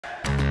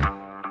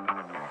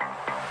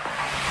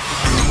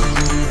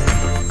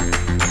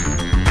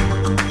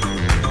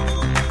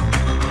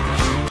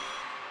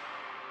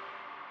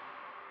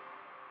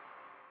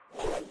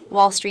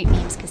Wall Street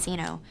Memes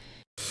Casino.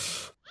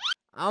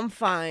 I'm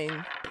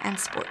fine. And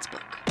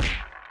Sportsbook.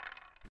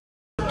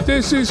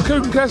 This is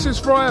Kugan Cassis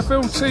for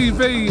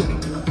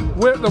IFLTV.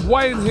 We're at the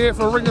weigh-in here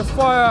for Ring of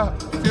Fire,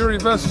 Fury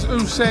versus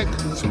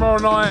USYK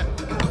tomorrow night,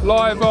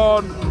 live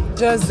on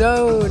The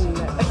Zone.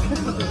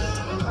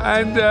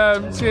 And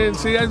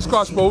TNT and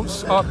Sky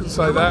Sports, I can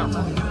say that.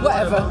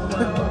 Whatever.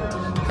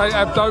 Hey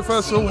ABDO,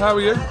 first of all, how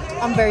are you?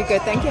 I'm very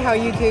good, thank you. How are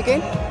you,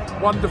 Kugan?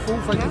 Wonderful,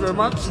 thank you very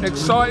much.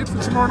 Excited for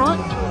tomorrow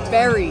night?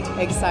 Very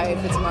excited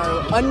for tomorrow.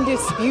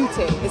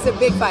 Undisputed. It's a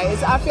big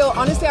fight.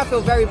 Honestly, I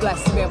feel very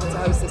blessed to be able to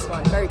host this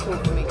one. Very cool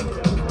for me.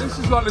 This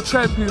is like the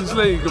Champions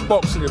League of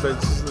boxing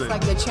events, isn't it? It's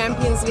like the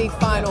Champions League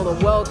final,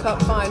 the World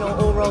Cup final,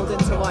 all rolled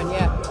into one,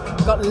 yeah.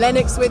 Got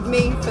Lennox with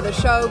me for the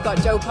show,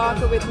 got Joe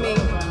Parker with me.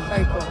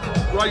 Very cool.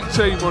 Great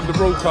team on the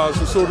broadcast.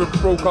 We saw the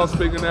broadcast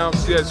being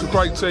announced. Yeah, it's a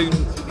great team.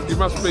 You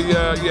must be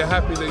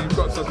happy that you've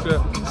got such a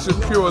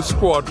secure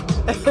squad.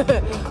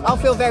 I'll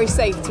feel very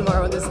safe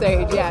tomorrow on the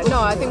stage. Yeah, no,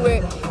 I think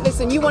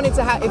listen, if you wanted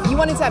to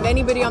have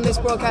anybody on this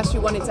broadcast, you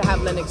wanted to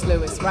have Lennox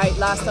Lewis, right?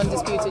 Last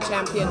undisputed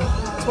champion,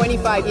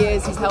 25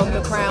 years, he's held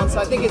the crown. So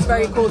I think it's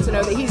very cool to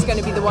know that he's going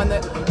to be the one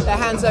that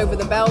hands over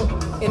the belt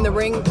in the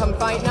ring come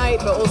fight night,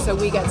 but also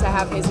we get to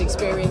have his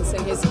experience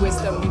and his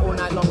wisdom all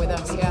night long with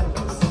us, yeah.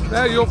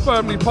 Now you're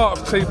firmly part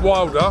of Team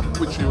Wilder,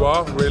 which you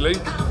are, really.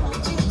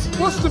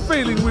 What's the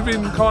feeling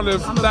within kind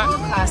of I'm that?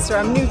 Pastor,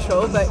 I'm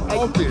neutral, but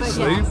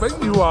obviously, yes.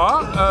 But you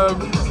are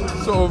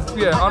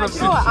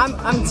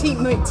I'm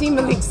Team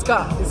Malik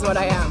Scott is what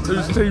I am.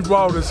 Who's Team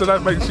Wilder? So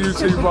that makes you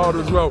Team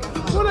Wilder as well.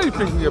 What are you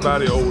thinking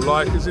about it all?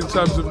 Like, is in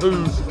terms of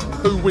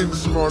who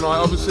wins tomorrow night?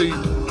 Obviously,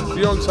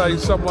 Deontay,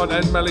 someone,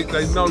 and Malik,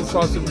 they know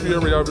Tyson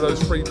Fury over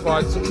those 3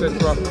 fights,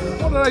 etc.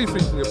 What are they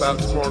thinking about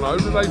tomorrow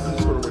night? Who do they think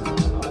is going to win?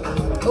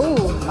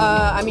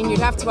 I mean, you'd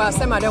have to ask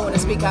them. I don't want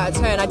to speak out of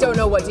turn. I don't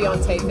know what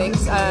Deontay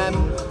thinks.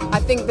 I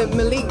think that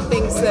Malik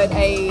thinks that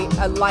a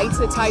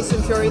lighter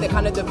Tyson Fury, the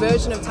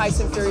version of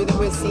Tyson Fury that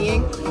we're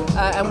seeing,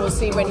 and we'll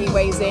see when he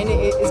weighs in,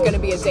 is going to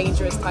be a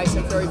dangerous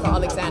Tyson Fury for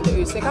Alexander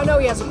Usyk. I know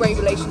he has a great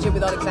relationship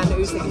with Alexander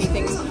Usyk and he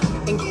thinks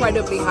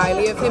incredibly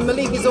highly of him.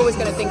 Malik is always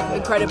going to think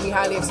incredibly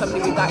highly of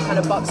somebody with that kind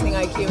of boxing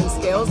IQ and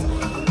skills,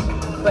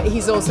 but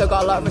he's also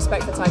got a lot of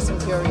respect for Tyson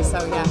Fury,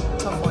 so yeah,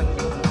 tough one.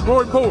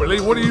 More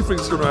importantly, what do you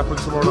think is going to happen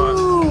tomorrow night?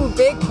 Ooh,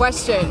 big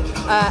question.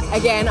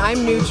 Again,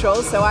 I'm neutral,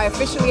 so I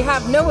officially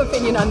have no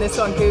opinion on this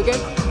one, Kugan.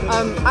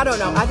 I don't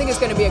know. I think it's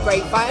going to be a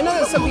great fight. I know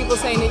there's some people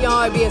saying that,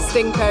 it'll be a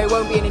stinker, it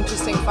won't be an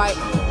interesting fight.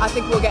 I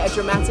think we'll get a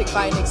dramatic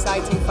fight, an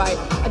exciting fight.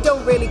 I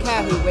don't really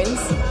care who wins.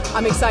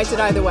 I'm excited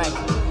either way.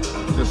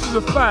 Just as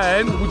a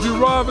fan, would you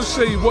rather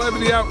see, whatever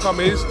the outcome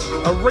is,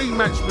 a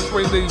rematch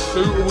between these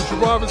two, or would you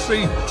rather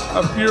see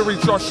a Fury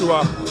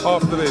Joshua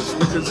after this?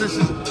 Because this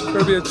is going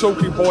to be a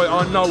talking point,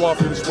 I know,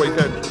 after this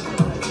weekend.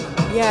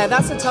 Yeah,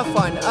 that's a tough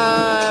one.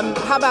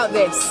 How about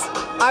this?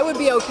 I would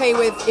be okay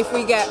with if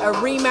we get a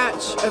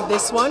rematch of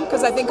this one,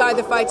 because I think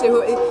either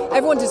fighter,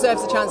 everyone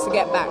deserves a chance to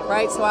get back,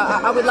 right? So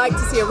I would like to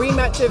see a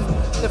rematch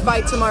of the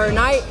fight tomorrow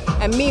night,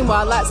 and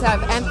meanwhile, let's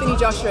have Anthony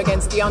Joshua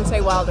against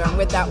Deontay Wilder. I'm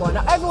with that one.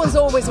 Everyone's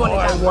always wanted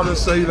that. I want to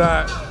see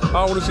that.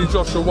 I want to see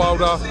Joshua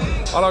Wilder.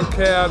 I don't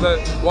care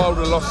that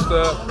Wilder lost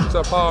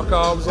to Parker.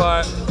 I was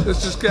like,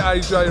 let's just get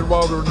AJ and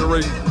Wilder in the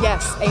ring.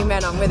 Yes,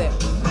 amen, I'm with it.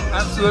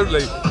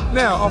 Absolutely.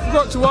 Now, I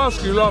forgot to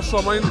ask you last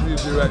time I interviewed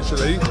you,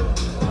 actually.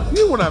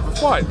 You want to have a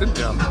fight, didn't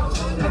you?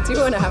 I do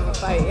want to have a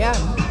fight, yeah.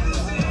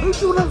 Who do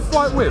you want to have a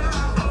fight with?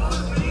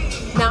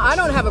 Now, I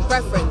don't have a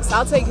preference.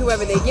 I'll take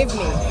whoever they give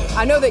me.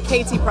 I know that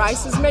Katie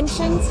Price is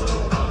mentioned.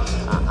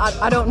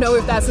 I don't know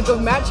if that's a good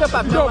matchup.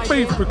 I've no idea.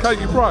 You got beef with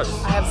Katie Price?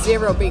 I have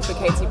zero beef with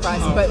Katie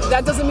Price, but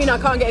that doesn't mean I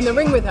can't get in the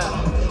ring with her.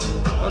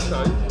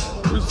 Okay.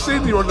 We've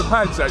seen you on the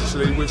pads,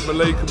 actually, with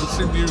Malik, and we've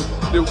seen you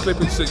little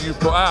clippings that you've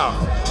put out.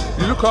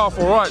 You look half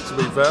alright, to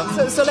be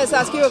fair. So let's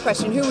ask you a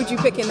question. Who would you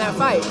pick in that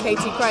fight,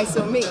 Katie Price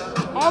or me?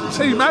 I'm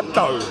Team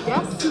ABDO.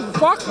 Yes?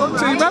 Fuck, I'm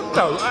Team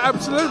ABDO.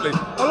 Absolutely.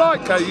 I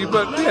like Katie,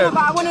 but yeah.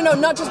 But I want to know,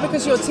 not just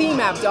because you're Team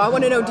ABDO, I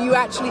want to know, do you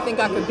actually think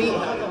I could beat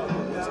her?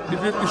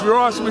 If you're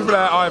asking me for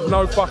that, I have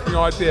no fucking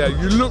idea.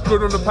 You look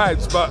good on the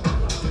pads, but,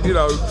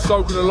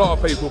 so can a lot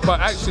of people.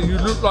 But actually, you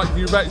look like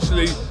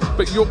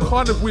but you're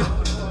kind of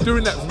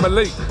doing that with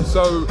Malik.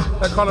 So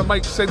that kind of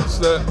makes sense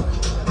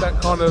that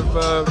kind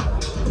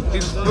of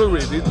is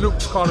fluid. It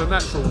looks kind of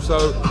natural.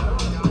 So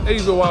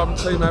either way, I'm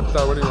Team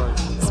ABDO anyway.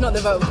 It's not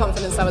the vote of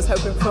confidence I was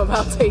hoping for, but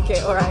I'll take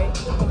it, all right?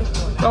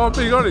 No, I'm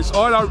being honest,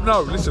 I don't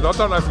know. Listen, I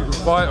don't know if you can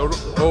fight,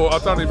 or I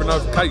don't even know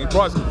if Katie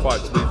Price can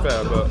fight, to be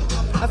fair, but...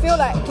 I feel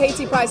like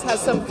Katie Price has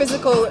some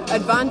physical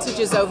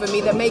advantages over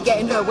me that may get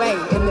in her way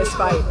in this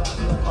fight.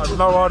 I have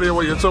no idea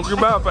what you're talking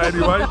about, but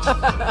anyway.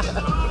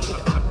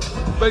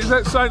 But is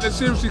that something that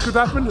seriously could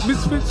happen?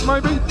 Misfits,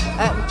 maybe?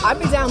 I'd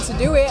be down to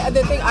do it.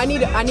 The thing, I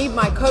need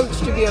my coach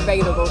to be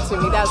available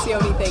to me. That's the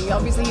only thing.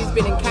 Obviously, he's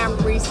been in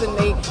camp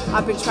recently.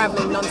 I've been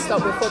traveling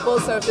non-stop with football.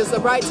 So if there's the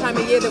right time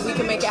of year that we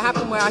can make it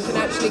happen where I can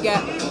actually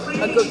get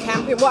a good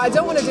camp in. What I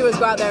don't want to do is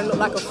go out there and look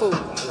like a fool.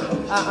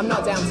 I'm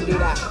not down to do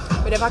that.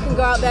 But But if I can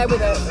go out there with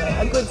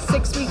a good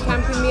 6-week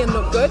camp in me and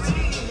look good,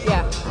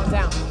 yeah, I'm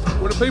down.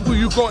 Well, the people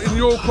you've got in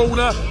your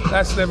corner,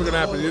 that's never going to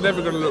happen. You're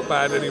never going to look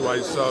bad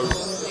anyway, so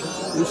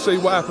we'll see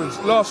what happens.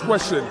 Last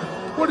question.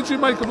 What did you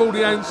make of all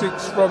the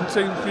antics from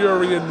Team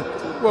Fury and,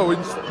 well,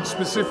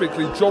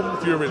 specifically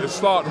John Fury at the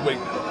start of the week?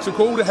 Took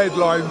all the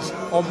headlines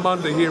on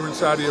Monday here in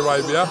Saudi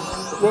Arabia.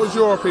 What was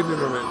your opinion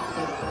on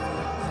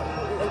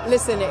it?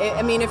 Listen,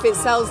 I mean, if it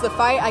sells the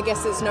fight, I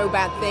guess it's no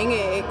bad thing.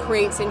 It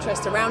creates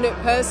interest around it.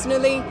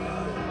 Personally,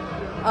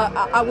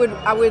 I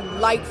would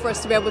like for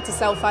us to be able to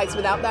sell fights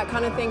without that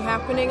kind of thing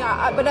happening.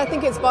 But I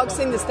think it's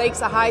boxing. The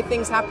stakes are high.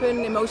 Things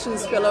happen.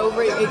 Emotions spill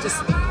over.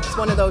 It's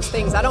one of those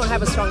things. I don't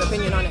have a strong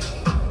opinion on it.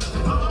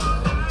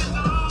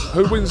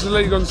 Who wins the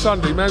league on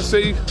Sunday? Man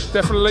City,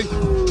 definitely.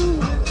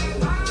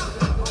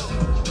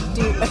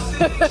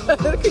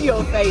 Look at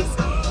your face.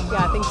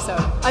 Yeah, I think so.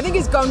 I think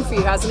it's gone for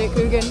you, hasn't it,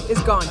 Coogan?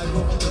 It's gone.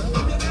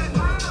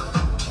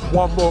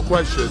 One more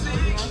question.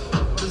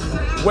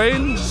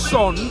 When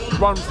Son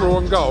run through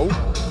on goal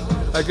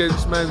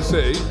against Man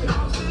City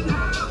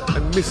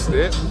and missed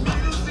it,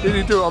 did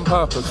he do it on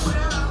purpose?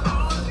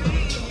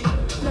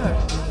 No.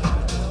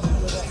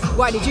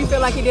 Why, did you feel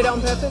like he did it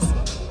on purpose?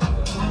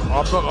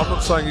 I'm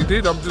not saying he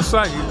did, I'm just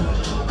saying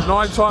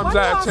 9 times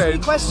out of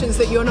 10... questions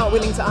that you're not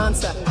willing to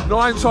answer.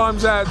 9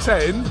 times out of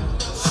 10,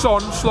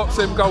 Son slots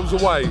them goals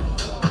away.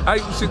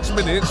 86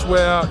 minutes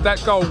where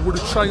that goal would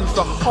have changed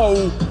the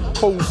whole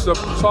course of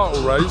the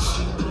title race.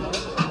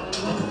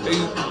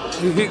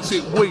 He hits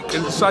it weak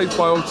and saved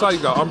by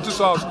Ortega. I'm just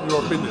asking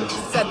your opinion.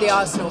 Said the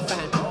Arsenal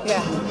fan,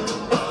 yeah.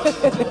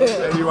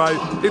 Anyway,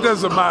 it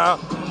doesn't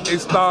matter.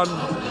 It's done.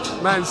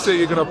 Man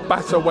City are going to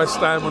batter West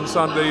Ham on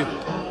Sunday.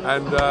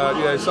 And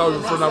yeah, it's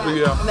over for another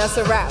year. And that's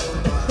a wrap.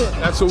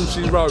 That's all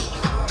she wrote.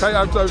 Okay,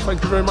 ABDO,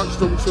 thank you very much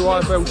for talking to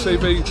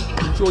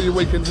IFLTV. Enjoy your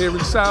weekend here in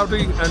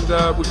Saudi, and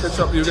we'll catch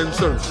up with you again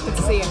soon. Good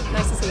to see you.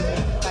 Nice to see you.